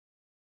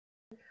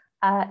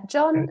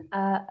John,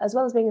 as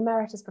well as being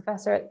Emeritus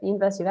Professor at the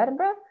University of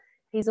Edinburgh,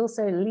 he's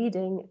also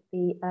leading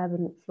the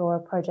Urban Flora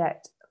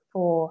project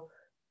for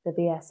the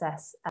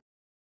BSS.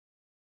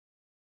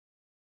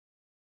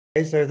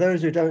 So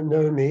those who don't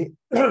know me,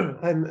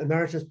 I'm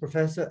Emeritus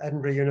Professor at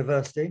Edinburgh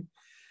University.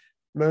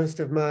 Most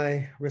of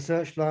my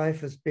research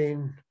life has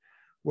been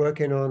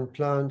working on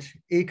plant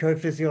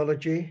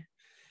ecophysiology,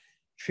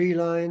 tree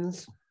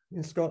lines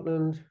in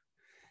Scotland,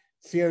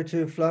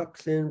 CO2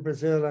 flux in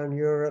Brazil and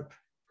Europe.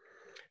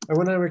 And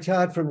when I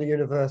retired from the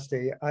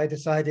university, I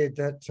decided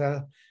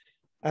that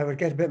I would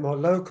get a bit more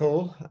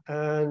local,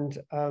 and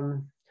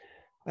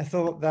I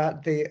thought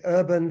that the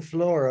urban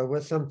flora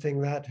was something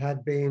that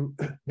had been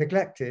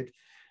neglected.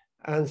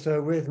 And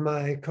so with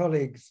my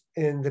colleagues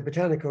in the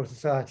Botanical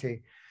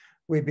Society,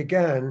 we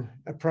began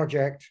a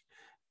project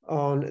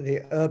on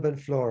the urban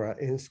flora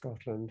in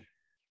Scotland.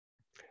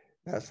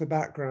 That's the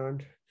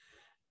background.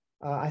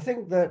 I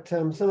think that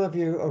some of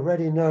you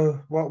already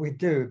know what we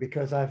do,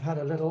 because I've had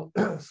a little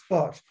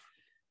spot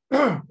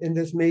in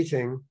this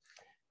meeting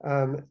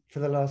for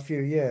the last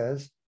few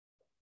years.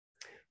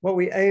 What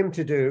we aim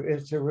to do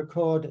is to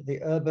record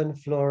the urban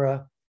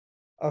flora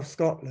of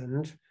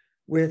Scotland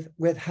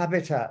with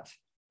habitat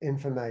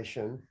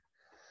information.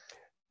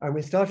 And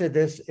we started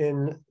this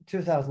in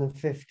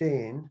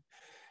 2015.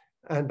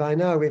 And by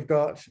now we've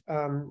got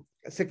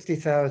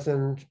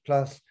 60,000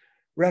 plus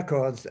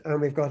records, and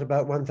we've got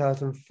about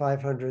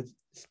 1,500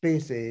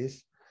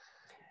 species.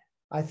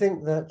 I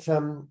think that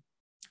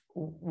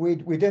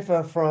we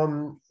differ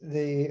from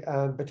the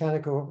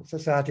Botanical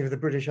Society of the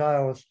British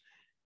Isles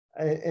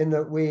in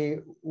that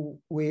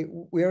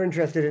we're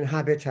interested in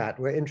habitat.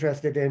 We're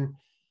interested in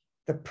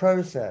the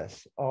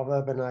process of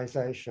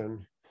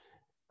urbanization.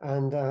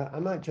 And I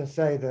might just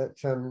say that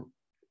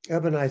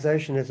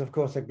urbanization is, of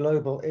course, a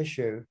global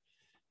issue.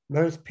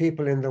 Most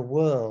people in the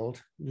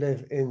world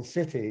live in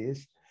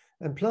cities,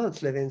 and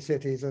plants live in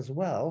cities as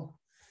well.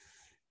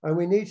 And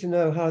we need to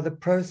know how the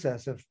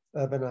process of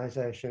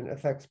urbanization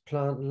affects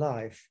plant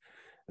life.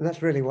 And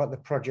that's really what the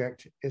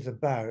project is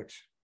about.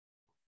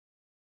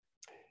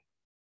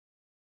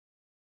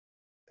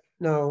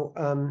 Now,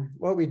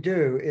 what we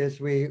do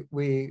is we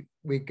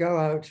go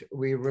out,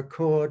 we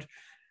record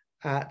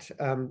at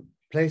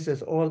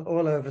places all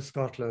over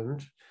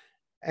Scotland.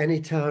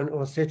 Any town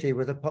or city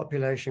with a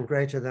population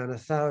greater than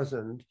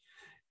 1,000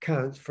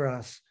 counts for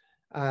us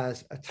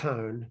as a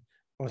town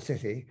or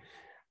city.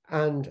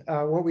 And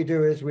what we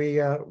do is we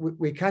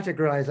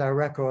categorize our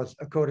records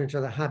according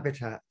to the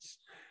habitats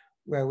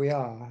where we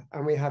are.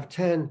 And we have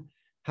 10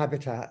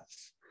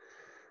 habitats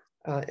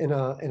in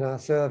our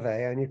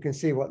survey, and you can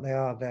see what they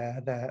are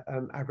there. They're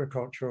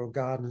agricultural,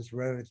 gardens,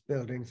 roads,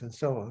 buildings, and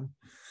so on.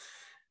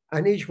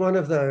 And each one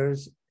of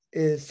those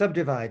is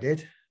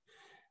subdivided.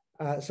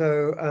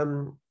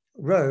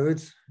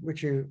 Roads,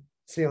 which you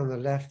see on the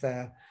left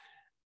there,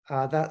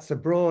 that's a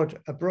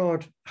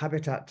broad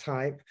habitat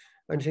type,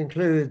 and it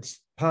includes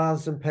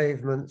paths and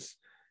pavements,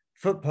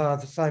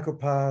 footpaths, cycle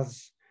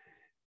paths,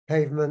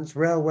 pavements,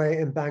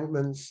 railway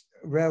embankments,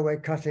 railway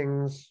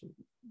cuttings,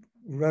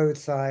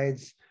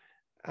 roadsides,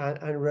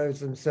 and roads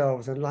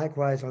themselves. And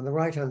likewise, on the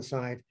right-hand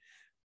side,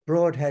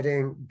 broad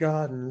heading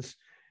gardens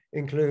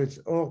includes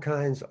all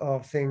kinds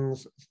of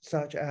things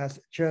such as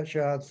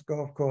churchyards,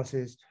 golf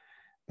courses,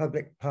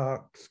 public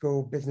parks,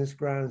 school, business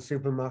grounds,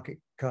 supermarket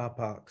car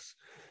parks.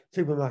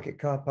 Supermarket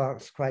car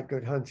parks, quite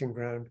good hunting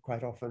ground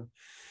quite often.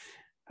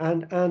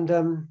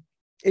 And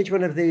each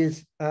one of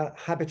these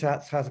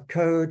habitats has a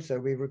code, so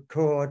we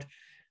record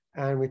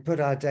and we put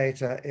our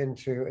data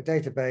into a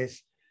database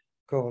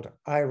called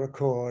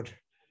iRecord,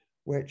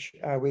 which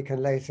we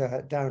can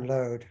later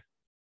download.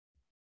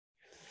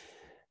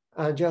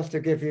 And just to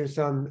give you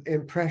some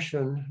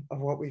impression of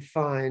what we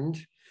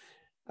find,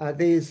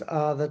 these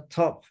are the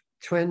top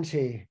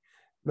 20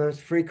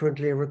 most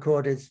frequently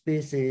recorded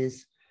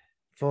species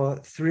for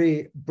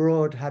 3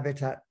 broad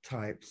habitat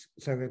types.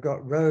 So we've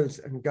got roads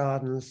and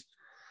gardens,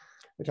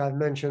 which I've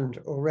mentioned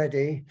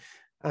already,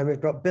 and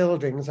we've got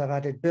buildings. I've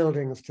added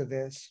buildings to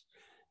this,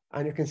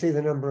 and you can see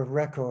the number of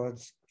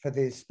records for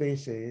these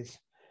species.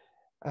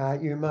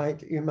 You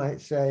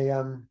might say,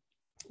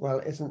 well,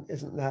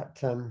 isn't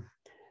that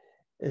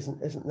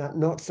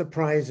not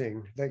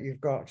surprising that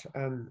you've got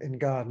in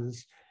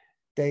gardens,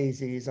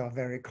 daisies are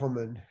very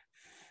common,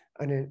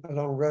 and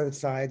along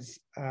roadsides,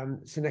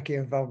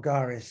 Synechia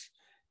vulgaris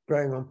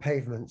growing on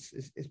pavements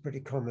is pretty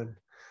common.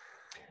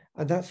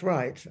 And that's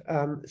right.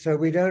 So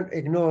we don't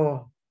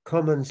ignore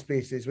common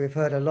species. We've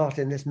heard a lot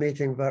in this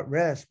meeting about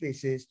rare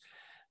species,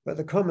 but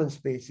the common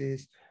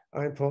species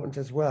are important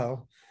as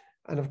well.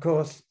 And of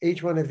course,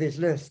 each one of these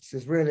lists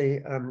is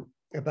really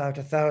about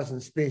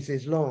 1,000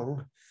 species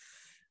long.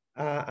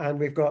 And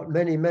we've got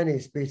many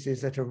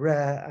species that are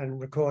rare and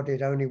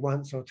recorded only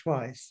once or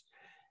twice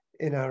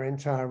in our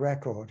entire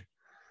record.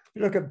 If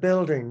you look at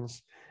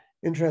buildings,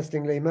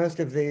 interestingly, most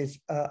of these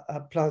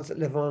are plants that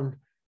live on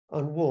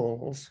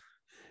walls.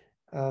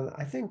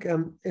 I think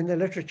in the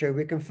literature,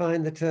 we can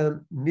find the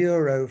term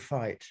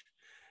murophyte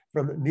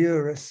from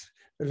murus,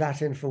 the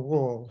Latin for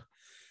wall.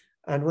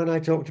 And when I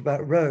talked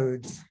about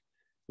roads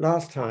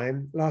last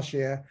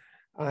year,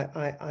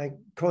 I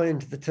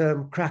coined the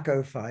term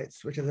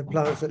cracophytes, which are the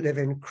plants that live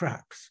in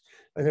cracks.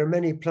 And there are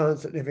many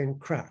plants that live in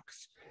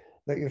cracks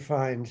that you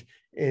find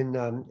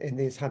in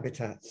these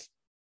habitats.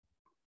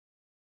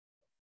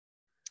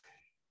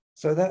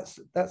 So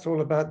that's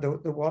all about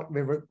the what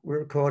we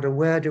record and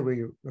where do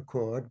we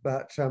record,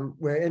 but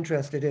we're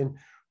interested in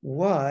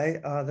why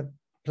are the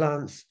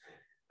plants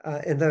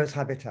in those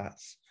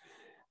habitats.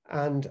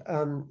 And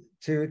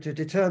to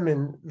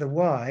determine the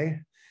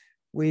why,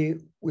 we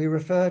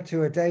refer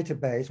to a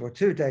database or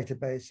two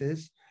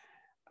databases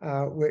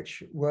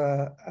which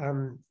were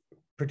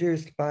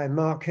produced by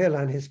Mark Hill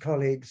and his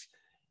colleagues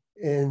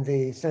in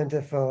the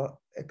Centre for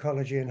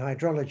Ecology and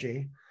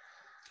Hydrology.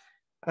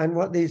 And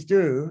what these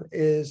do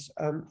is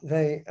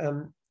they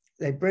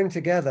bring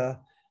together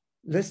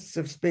lists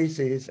of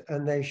species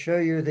and they show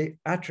you the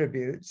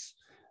attributes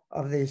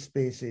of these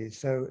species.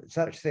 So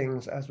such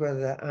things as whether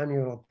they're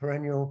annual or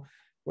perennial,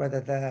 whether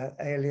they're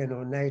alien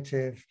or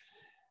native,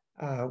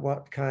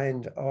 what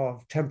kind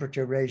of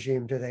temperature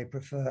regime do they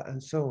prefer,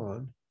 and so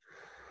on.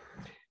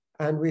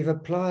 And we've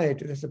applied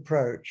this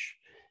approach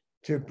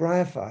to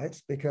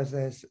bryophytes because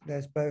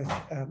there's both,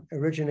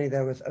 originally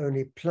there was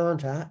only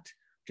plantat,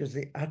 which is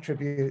the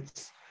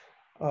attributes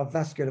of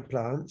vascular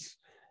plants,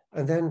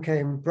 and then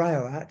came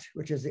bryoat,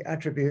 which is the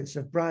attributes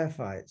of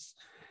bryophytes.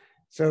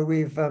 So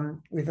we've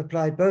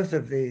applied both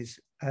of these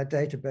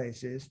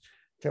databases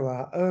to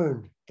our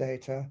own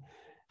data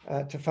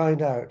to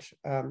find out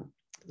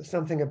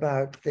something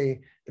about the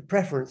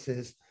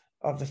preferences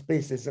of the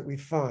species that we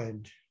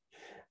find.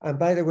 And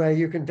by the way,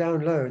 you can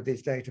download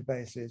these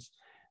databases,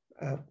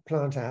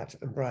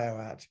 plantat and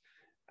bryoat,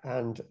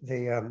 and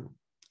the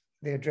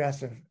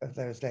address of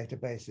those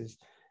databases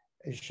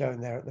is shown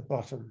there at the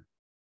bottom.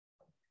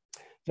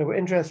 So we're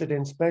interested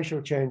in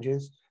spatial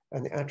changes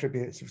and the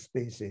attributes of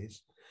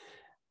species.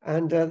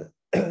 And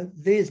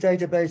these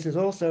databases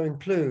also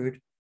include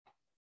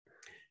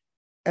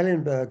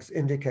Ellenberg's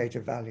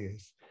indicator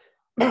values.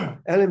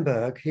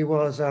 Ellenberg, he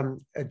was a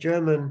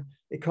German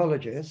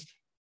ecologist.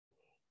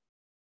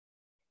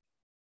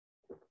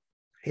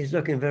 He's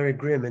looking very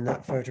grim in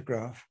that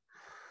photograph.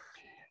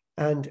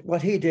 And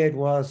what he did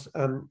was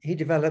he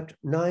developed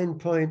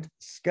 9-point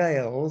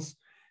scales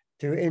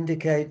to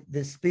indicate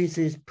the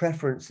species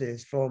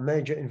preferences for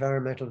major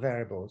environmental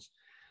variables.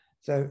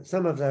 So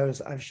some of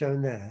those I've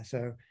shown there.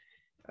 So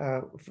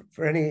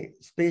for any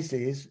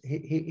species,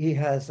 he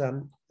has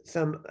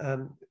some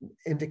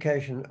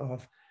indication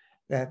of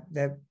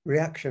their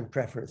reaction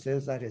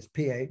preferences, that is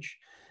pH,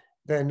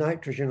 their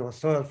nitrogen or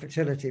soil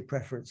fertility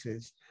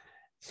preferences,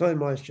 soil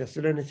moisture,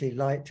 salinity,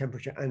 light,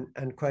 temperature,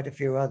 and quite a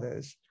few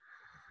others.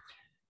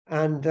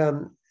 And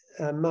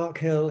Mark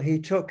Hill, he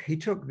took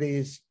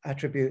these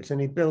attributes and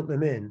he built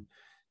them in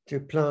to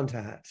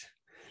plantat.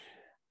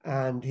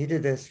 And he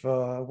did this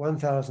for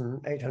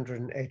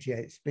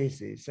 1,888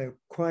 species. So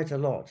quite a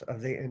lot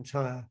of the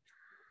entire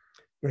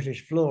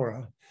British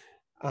flora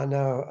are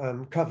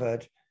now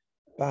covered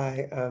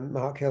by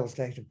Mark Hill's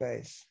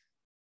database.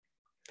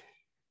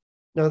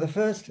 Now, the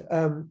first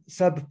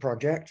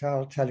sub-project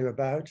I'll tell you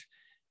about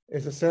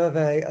is a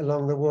survey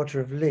along the Water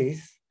of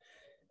Leith.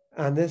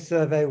 And this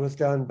survey was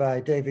done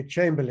by David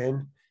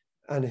Chamberlain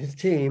and his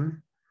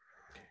team.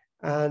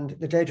 And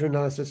the data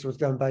analysis was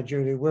done by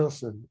Julie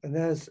Wilson. And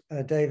there's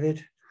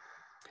David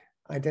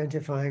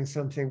identifying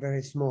something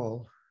very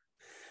small.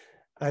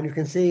 And you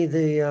can see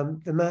the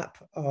map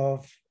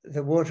of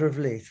the Water of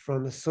Leith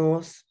from the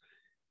source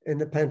in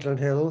the Pentland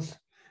Hills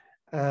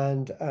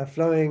and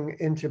flowing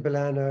into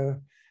Bilano,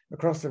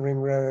 across the Ring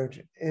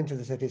Road, into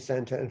the city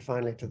centre, and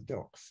finally to the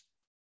docks.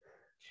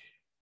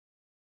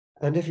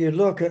 And if you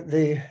look at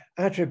the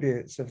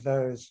attributes of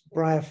those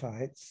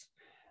bryophytes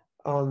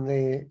on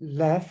the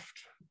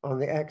left, on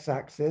the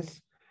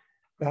x-axis,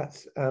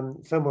 that's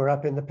somewhere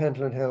up in the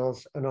Pentland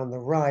Hills, and on the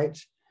right,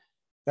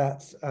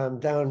 that's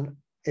down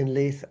in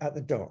Leith at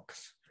the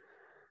docks.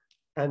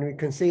 And we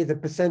can see the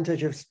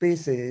percentage of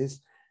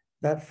species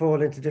that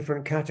fall into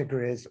different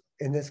categories.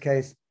 In this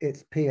case,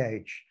 it's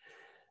pH.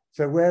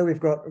 So where we've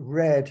got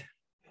red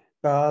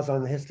bars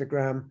on the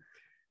histogram,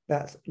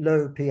 that's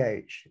low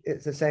pH.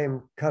 It's the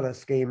same color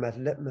scheme as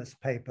litmus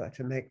paper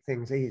to make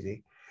things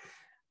easy.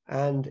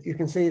 And you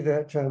can see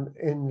that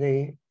in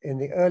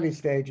the early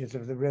stages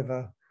of the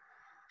river,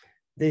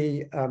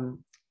 the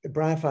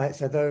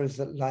bryophytes are those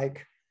that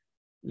like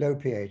low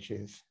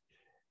pHs.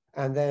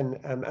 And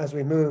then as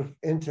we move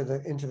into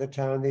the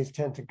town, these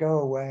tend to go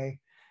away,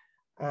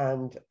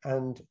 and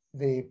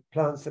the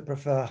plants that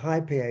prefer high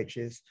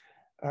pHs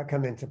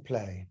come into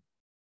play.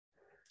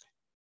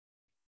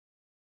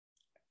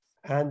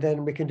 And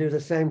then we can do the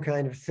same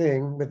kind of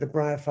thing with the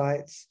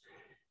bryophytes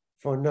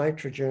for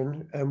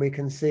nitrogen, and we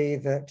can see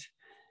that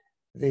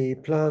the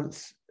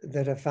plants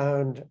that are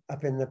found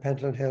up in the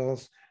Pentland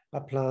Hills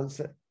are plants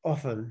that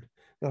often,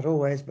 not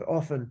always, but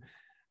often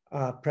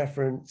are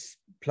preference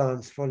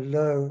plants for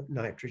low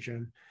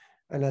nitrogen.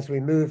 And as we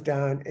move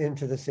down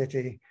into the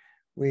city,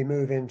 we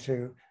move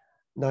into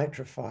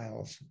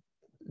nitrophiles,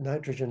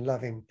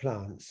 nitrogen-loving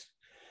plants.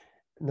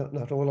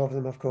 Not all of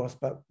them, of course,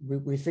 but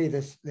we see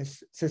this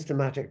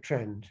systematic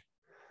trend.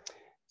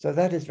 So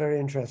that is very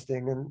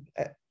interesting and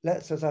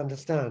lets us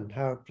understand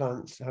how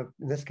plants,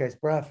 in this case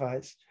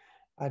bryophytes,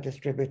 are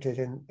distributed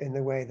in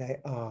the way they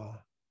are.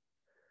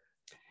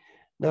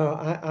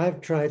 Now,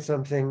 I've tried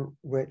something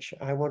which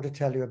I want to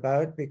tell you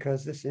about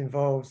because this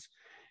involves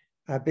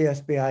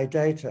BSBI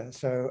data.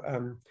 So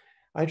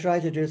I try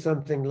to do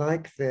something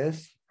like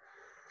this,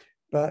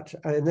 but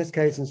in this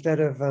case, instead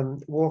of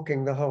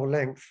walking the whole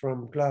length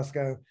from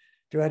Glasgow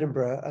to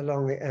Edinburgh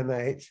along the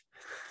M8,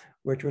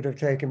 which would have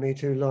taken me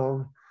too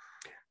long,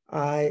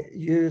 I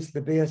used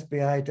the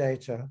BSBI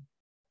data.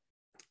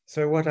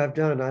 So what I've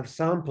done, I've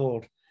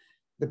sampled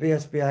the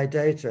BSBI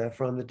data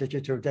from the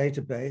digital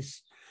database,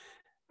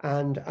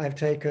 and I've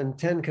taken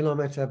 10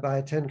 kilometer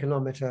by 10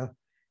 kilometer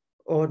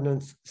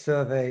ordnance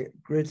survey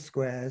grid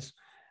squares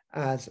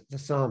as the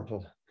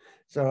sample.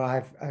 So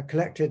I've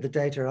collected the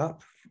data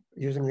up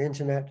using the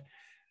internet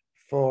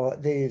for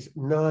these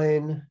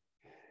 9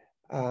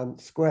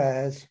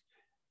 squares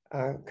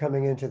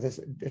coming into this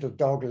little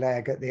dog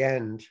leg at the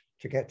end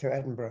to get to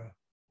Edinburgh.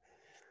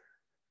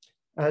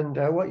 And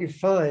what you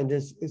find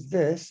is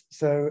this.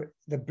 So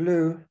the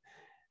blue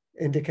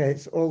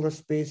indicates all the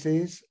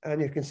species,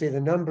 and you can see the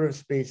number of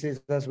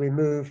species as we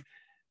move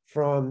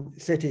from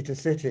city to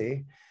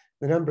city.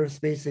 The number of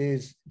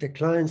species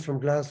declines from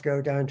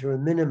Glasgow down to a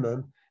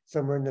minimum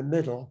somewhere in the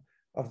middle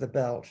of the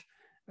belt,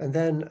 and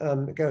then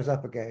it goes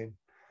up again.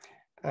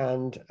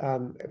 And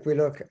if we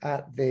look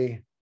at the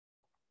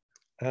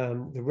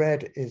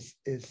red is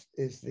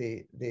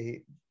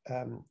the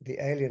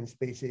alien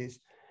species,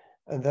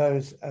 and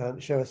those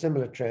show a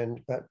similar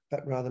trend, but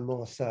rather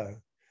more so.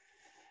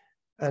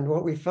 And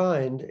what we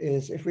find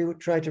is, if we would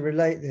try to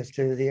relate this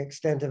to the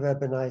extent of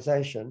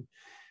urbanization,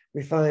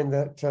 we find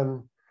that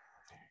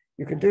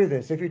you can do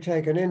this. If you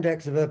take an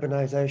index of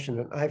urbanization,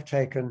 and I've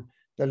taken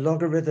the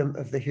logarithm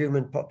of the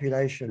human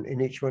population in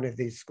each one of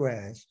these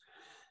squares,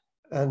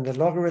 and the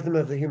logarithm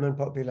of the human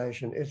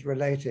population is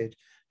related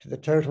to the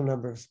total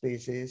number of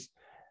species,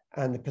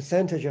 and the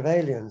percentage of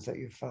aliens that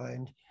you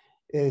find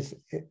is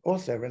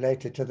also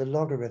related to the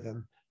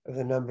logarithm of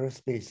the number of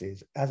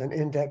species as an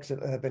index of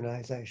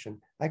urbanization.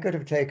 I could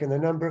have taken the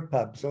number of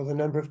pubs or the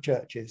number of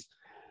churches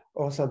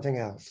or something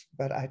else,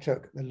 but I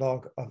took the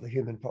log of the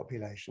human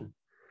population.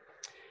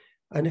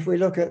 And if we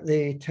look at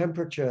the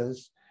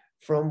temperatures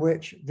from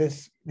which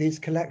these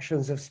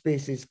collections of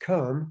species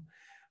come,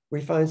 we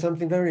find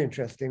something very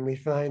interesting. We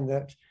find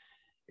that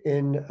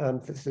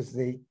this is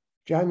the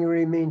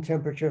January mean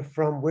temperature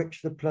from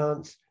which the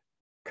plants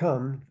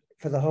come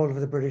for the whole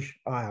of the British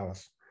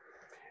Isles.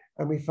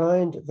 And we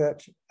find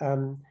that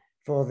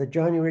for the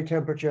January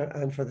temperature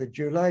and for the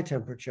July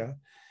temperature,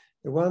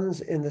 the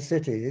ones in the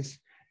cities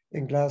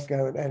in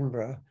Glasgow and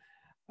Edinburgh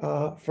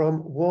are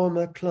from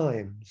warmer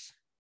climes.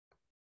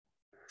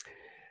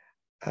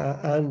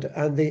 And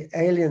the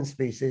alien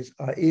species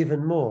are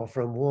even more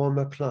from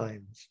warmer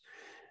climes.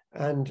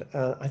 And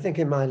I think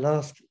in my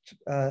last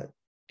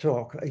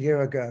talk a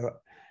year ago,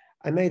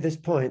 I made this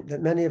point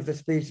that many of the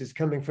species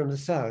coming from the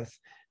south,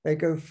 they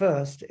go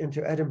first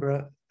into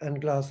Edinburgh and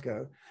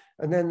Glasgow,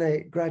 and then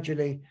they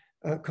gradually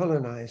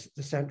colonize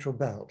the central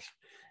belt,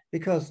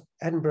 because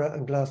Edinburgh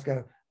and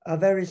Glasgow are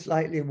very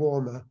slightly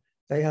warmer.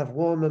 They have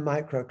warmer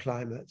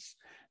microclimates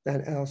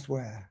than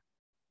elsewhere.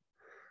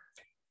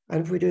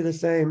 And if we do the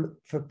same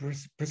for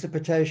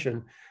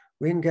precipitation,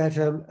 we can get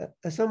a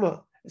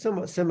somewhat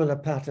similar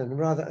pattern,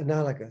 rather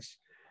analogous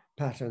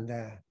pattern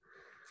there.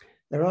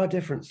 There are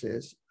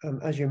differences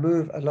as you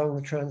move along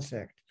the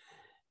transect.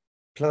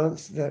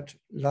 Plants that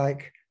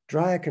like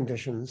drier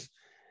conditions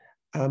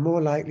are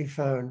more likely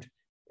found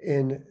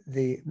in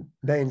the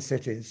main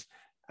cities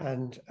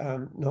and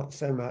not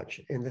so much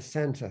in the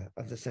center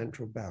of the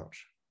central belt.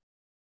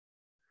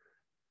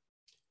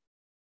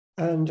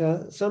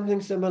 And something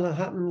similar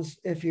happens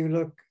if you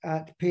look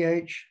at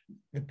pH,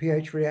 the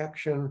pH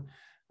reaction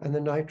and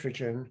the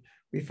nitrogen.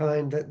 We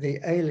find that the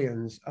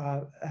aliens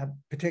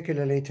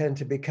particularly tend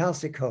to be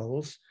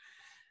calcicoles.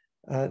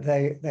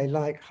 They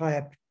like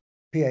higher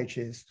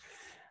pHs.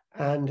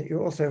 And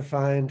you also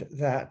find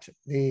that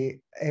the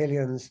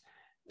aliens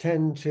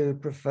tend to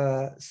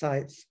prefer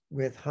sites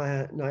with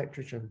higher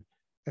nitrogen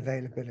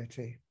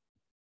availability.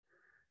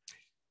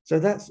 So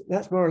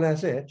that's more or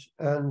less it.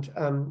 And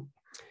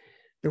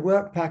the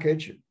work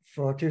package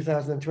for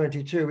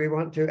 2022, we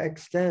want to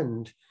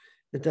extend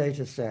the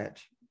data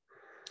set.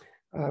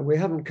 We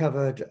haven't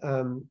covered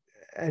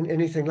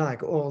anything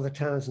like all the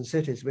towns and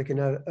cities. We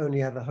can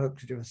only ever hope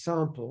to do a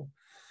sample.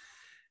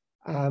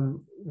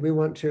 We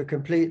want to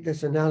complete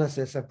this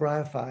analysis of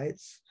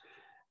bryophytes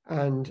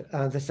and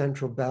the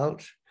central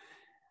belt.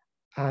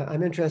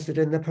 I'm interested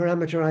in the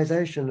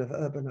parameterization of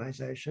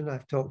urbanization.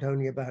 I've talked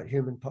only about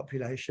human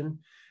population.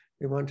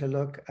 We want to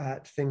look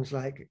at things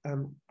like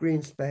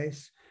green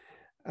space,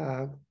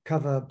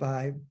 cover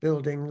by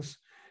buildings,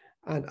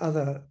 and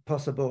other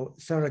possible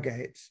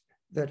surrogates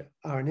that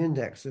are an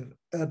index of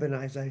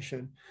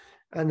urbanization.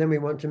 And then we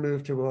want to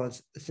move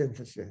towards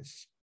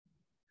synthesis.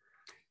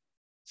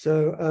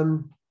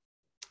 So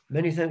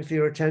many thanks for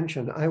your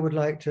attention. I would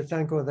like to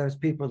thank all those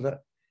people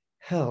that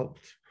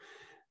helped.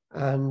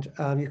 And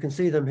you can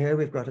see them here.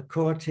 We've got a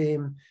core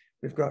team,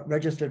 we've got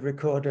registered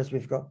recorders,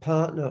 we've got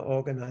partner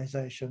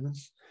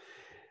organizations.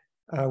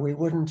 We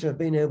wouldn't have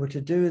been able to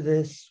do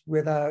this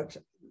without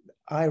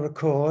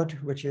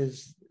iRecord, which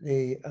is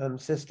the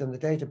system, the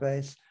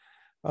database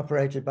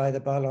operated by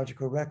the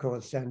Biological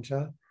Records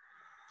Centre.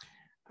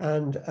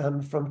 And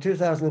from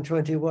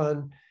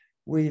 2021,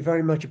 we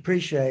very much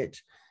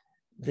appreciate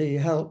the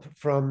help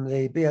from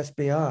the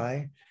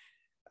BSBI,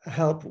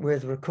 help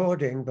with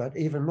recording, but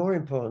even more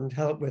important,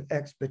 help with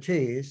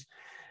expertise.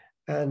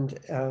 And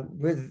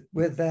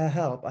with their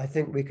help, I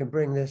think we can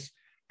bring this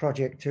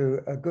project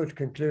to a good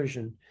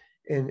conclusion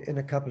in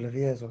a couple of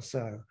years or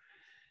so.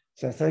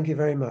 So thank you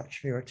very much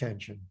for your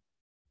attention.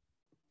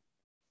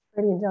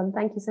 Brilliant, John.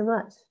 Thank you so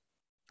much.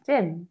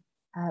 Jim,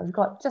 we've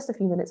got just a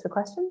few minutes for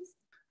questions.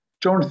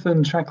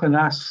 Jonathan Shanklin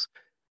asks,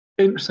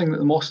 interesting that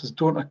the mosses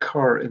don't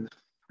occur in the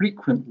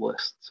frequent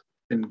list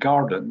in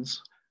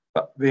gardens,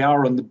 but they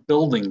are on the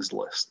buildings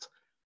list.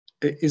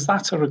 Is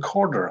that a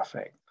recorder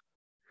effect?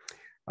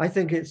 I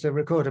think it's a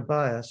recorder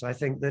bias. I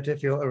think that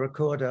if you're a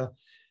recorder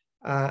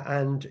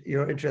and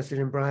you're interested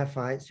in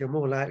bryophytes, you're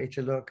more likely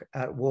to look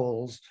at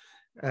walls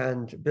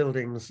and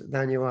buildings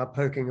than you are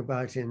poking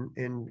about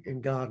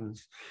in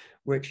gardens,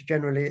 which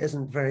generally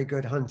isn't very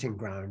good hunting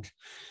ground.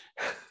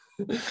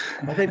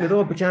 I think with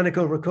all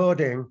botanical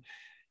recording,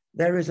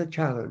 there is a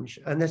challenge,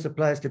 and this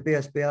applies to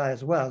BSBI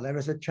as well. There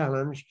is a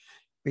challenge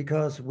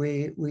because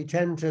we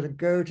tend to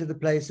go to the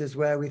places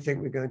where we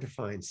think we're going to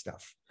find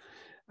stuff.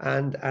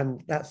 And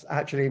that's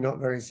actually not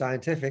very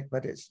scientific,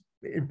 but it's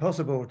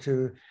impossible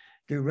to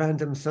do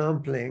random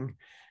sampling.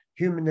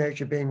 Human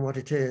nature being what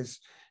it is,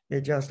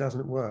 it just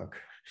doesn't work.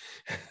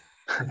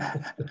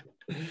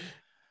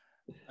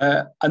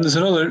 And there's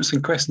another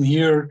interesting question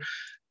here.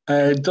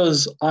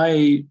 Does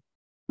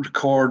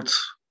iRecord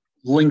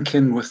link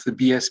in with the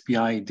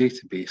BSBI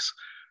database?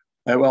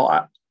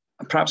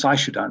 Perhaps I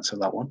should answer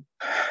that one.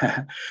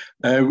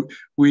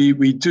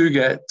 We do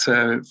get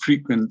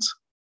frequent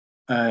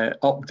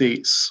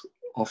updates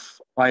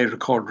of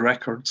iRecord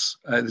records.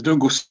 They don't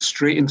go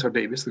straight into our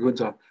database, they go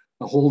into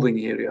a holding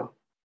area,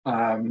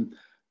 and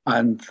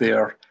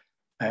they're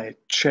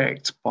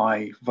checked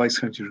by Vice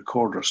County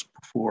recorders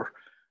before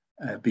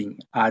being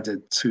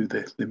added to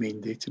the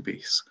main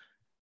database.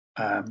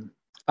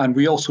 And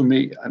we also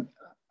make,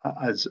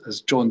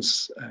 as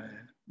John's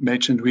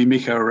mentioned, we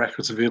make our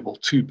records available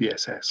to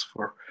BSS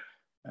for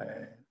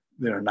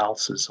their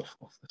analysis of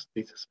this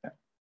data set.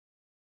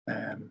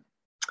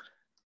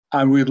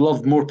 And we'd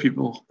love more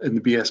people in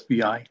the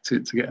BSBI to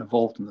get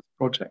involved in this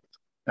project.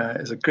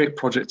 It's a great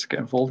project to get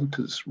involved in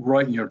because it's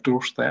right in your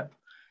doorstep,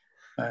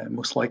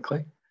 most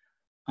likely.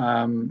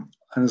 And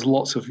there's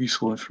lots of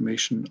useful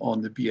information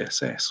on the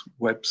BSS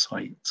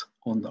website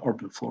on the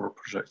Urban Flora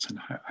project and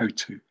how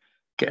to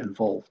get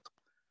involved.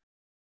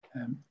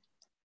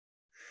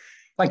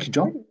 Thank you,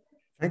 John.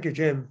 Thank you,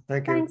 Jim.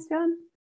 Thank you. Thanks, John.